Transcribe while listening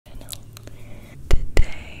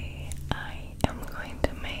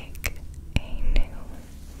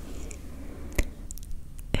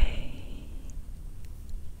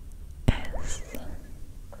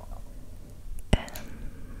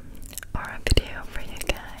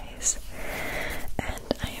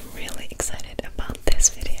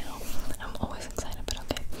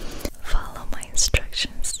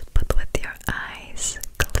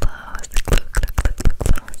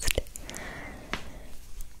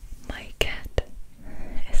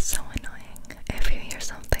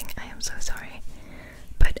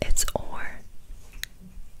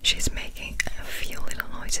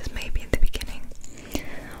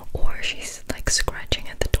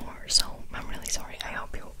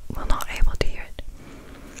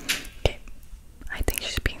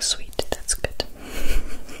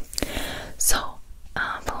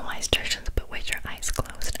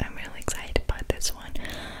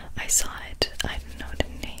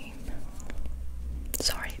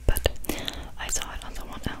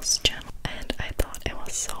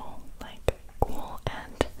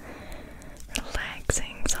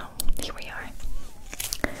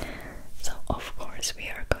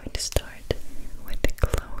start with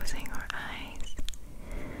closing our eyes.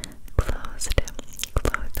 Close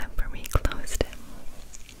them for me, close them.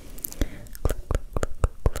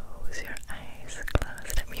 Close your eyes,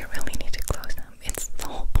 close them. You really need to close them. It's the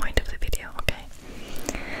whole point of the video, okay?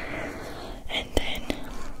 And then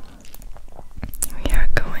we are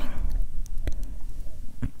going.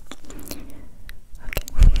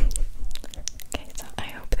 Okay, so I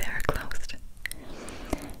hope they are closed.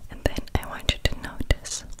 And then I want you to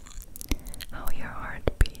notice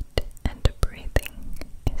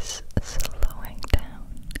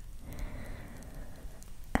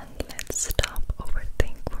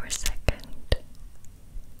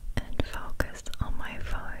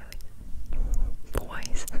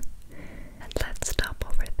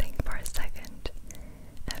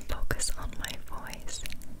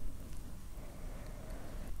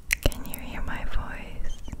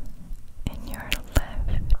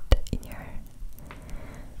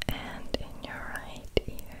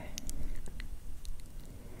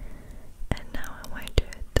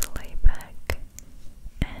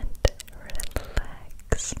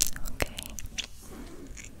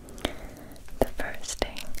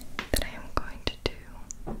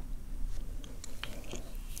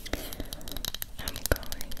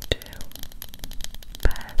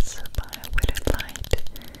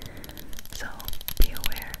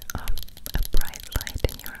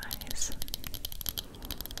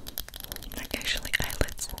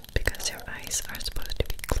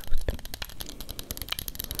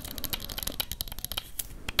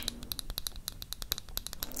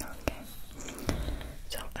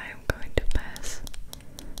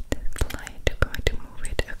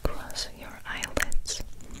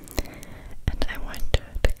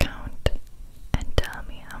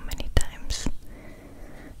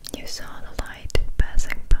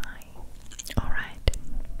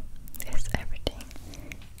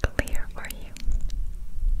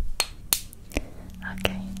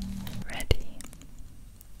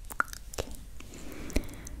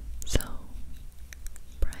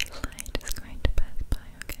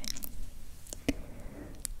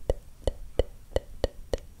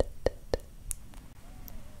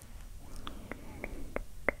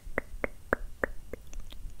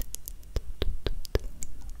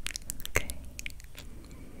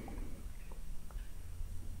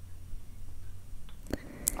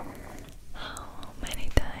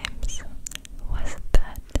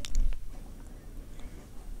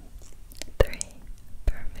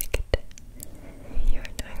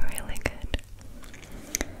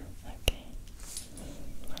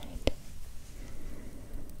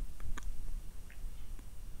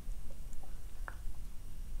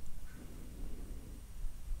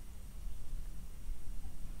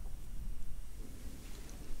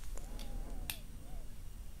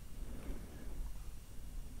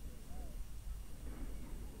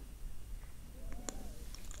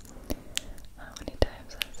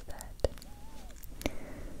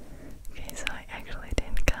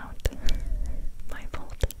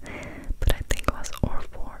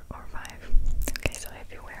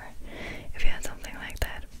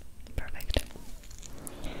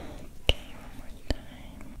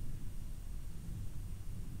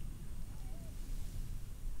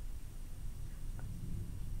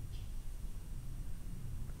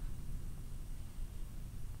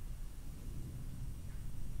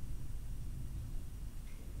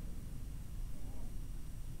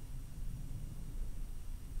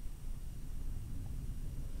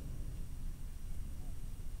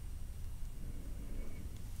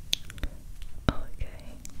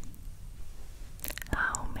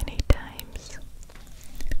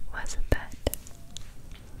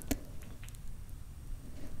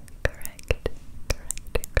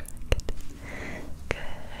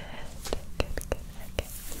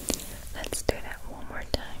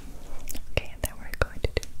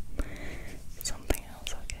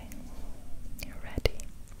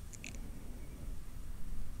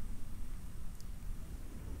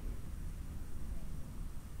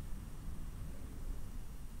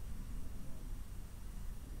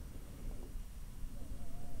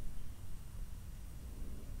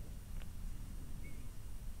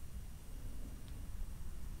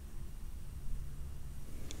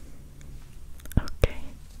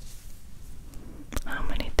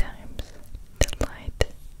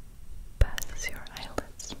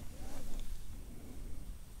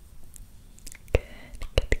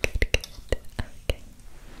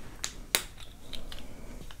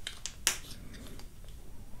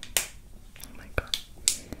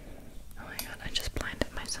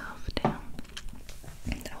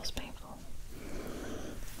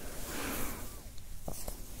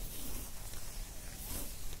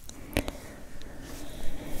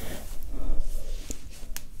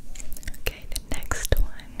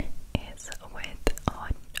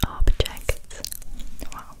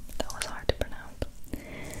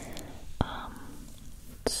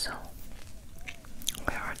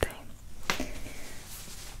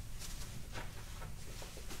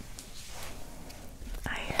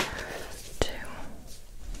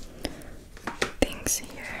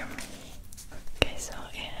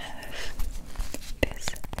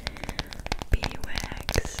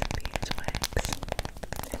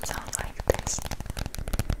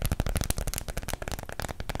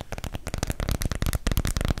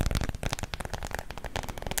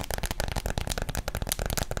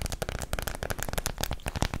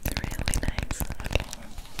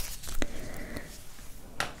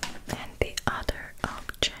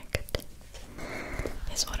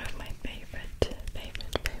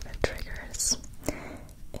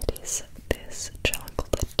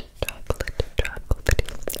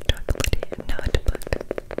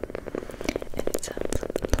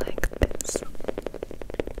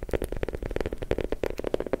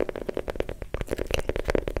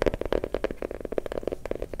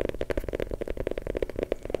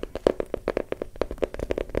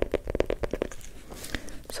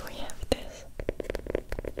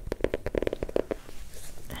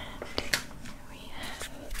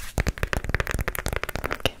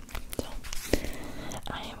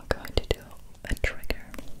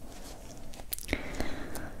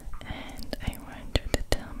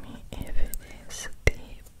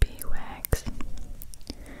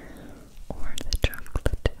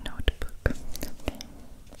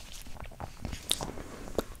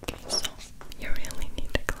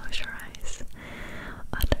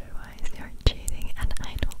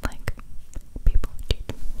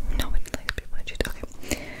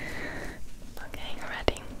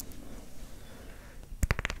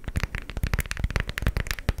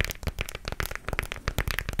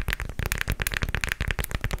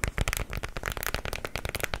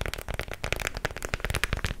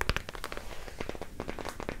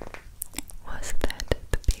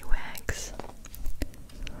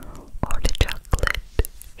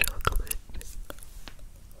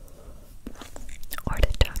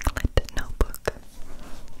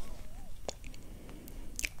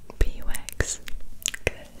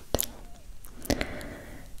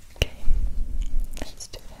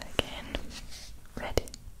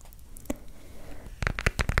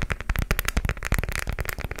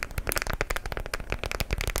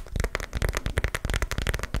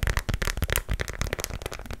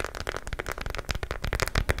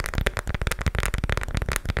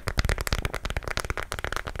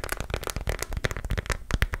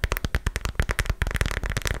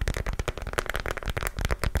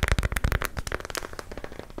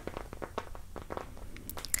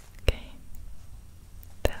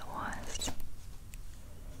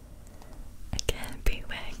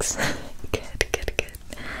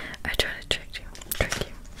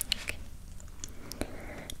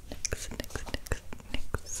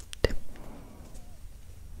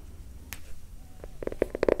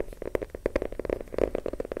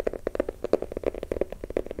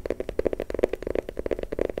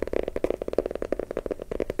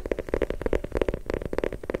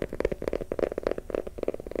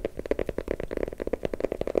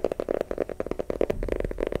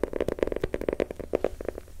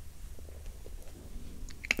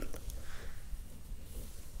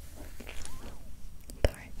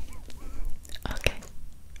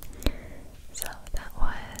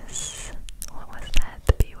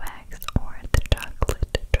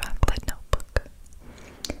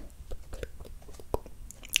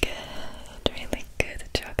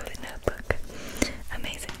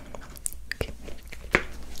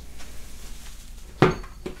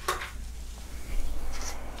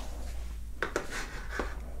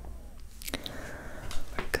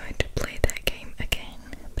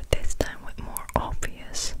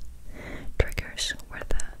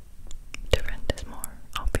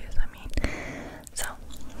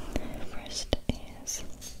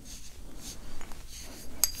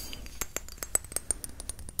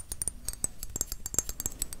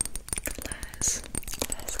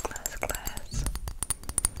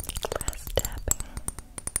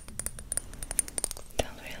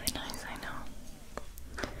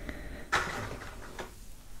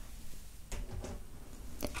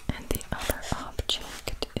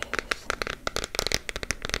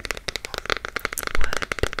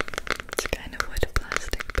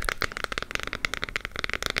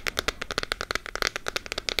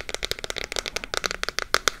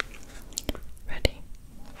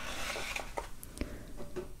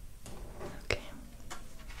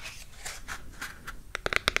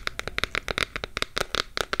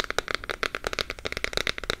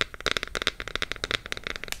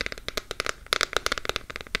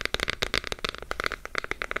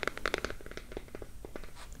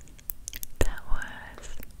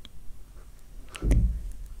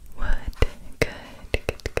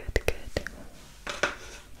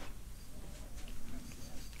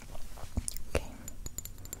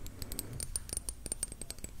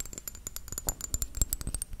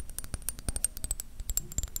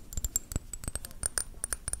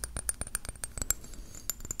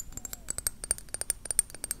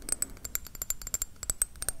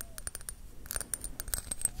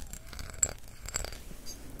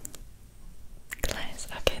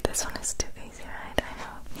This one is too easy, right? I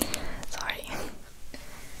know. Sorry.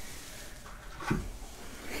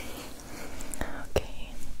 Okay,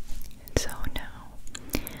 so now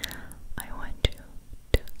I want you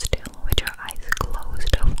to still with your eyes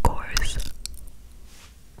closed, of course,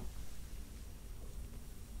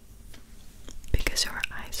 because your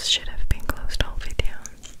eyes should have been closed all video.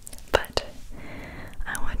 But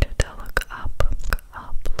I want you to look up, look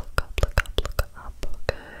up, look up, look up, look up.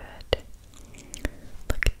 Good.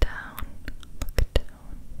 Look down, look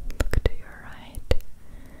down, look to your right,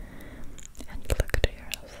 and look to your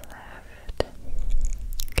left.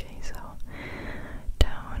 Okay, so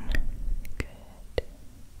down, good.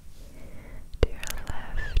 To your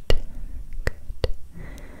left, good.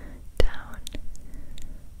 Down,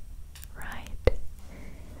 right,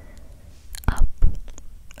 up,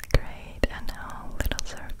 great. And now little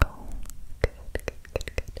circle. Good, good,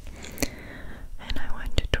 good, good. And I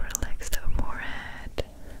want you to relax the forehead,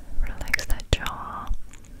 relax that jaw,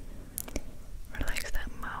 relax that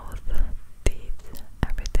mouth, teeth,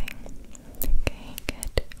 everything. Okay,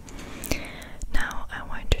 good. Now I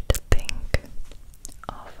want you to think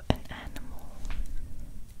of an animal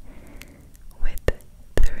with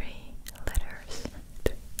 3 letters.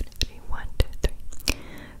 Three, 1, 2,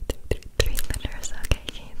 3. 3 letters. Okay,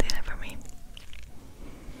 can you do that for me?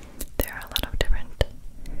 There are a lot of different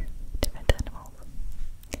animals.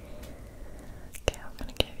 Okay, I'm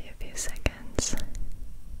gonna give you a few seconds.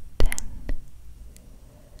 10,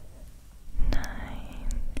 9,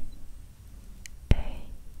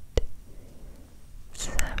 8,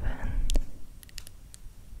 7,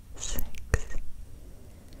 6,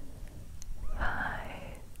 5,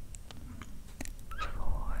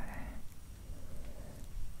 4,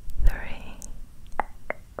 3,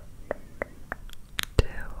 2,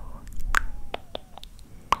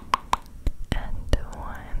 and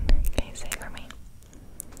 1. Can you say for me?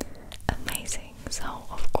 Amazing. So,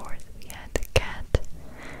 of course, we had the cat,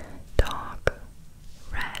 dog,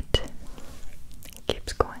 rat. It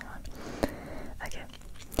keeps going on. Okay.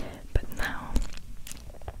 But now,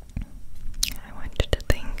 I want you to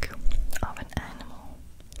think of an animal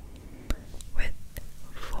with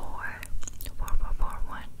 4,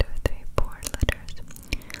 1, 2, 3, 4 letters.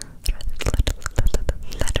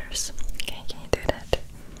 Letters. Okay, can you do that?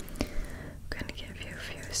 I'm gonna give you a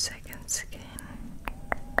few seconds again.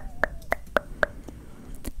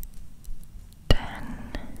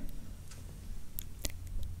 10,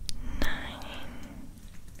 9,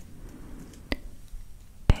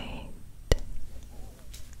 8,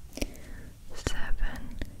 7,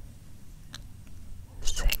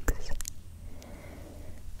 6,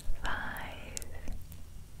 5,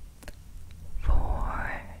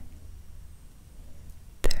 4,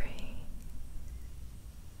 3,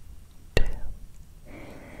 2,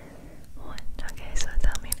 1. Okay, so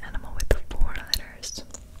tell me an animal with 4 letters.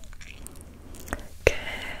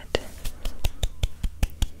 Good.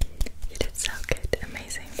 You did so good.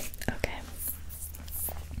 Amazing. Okay.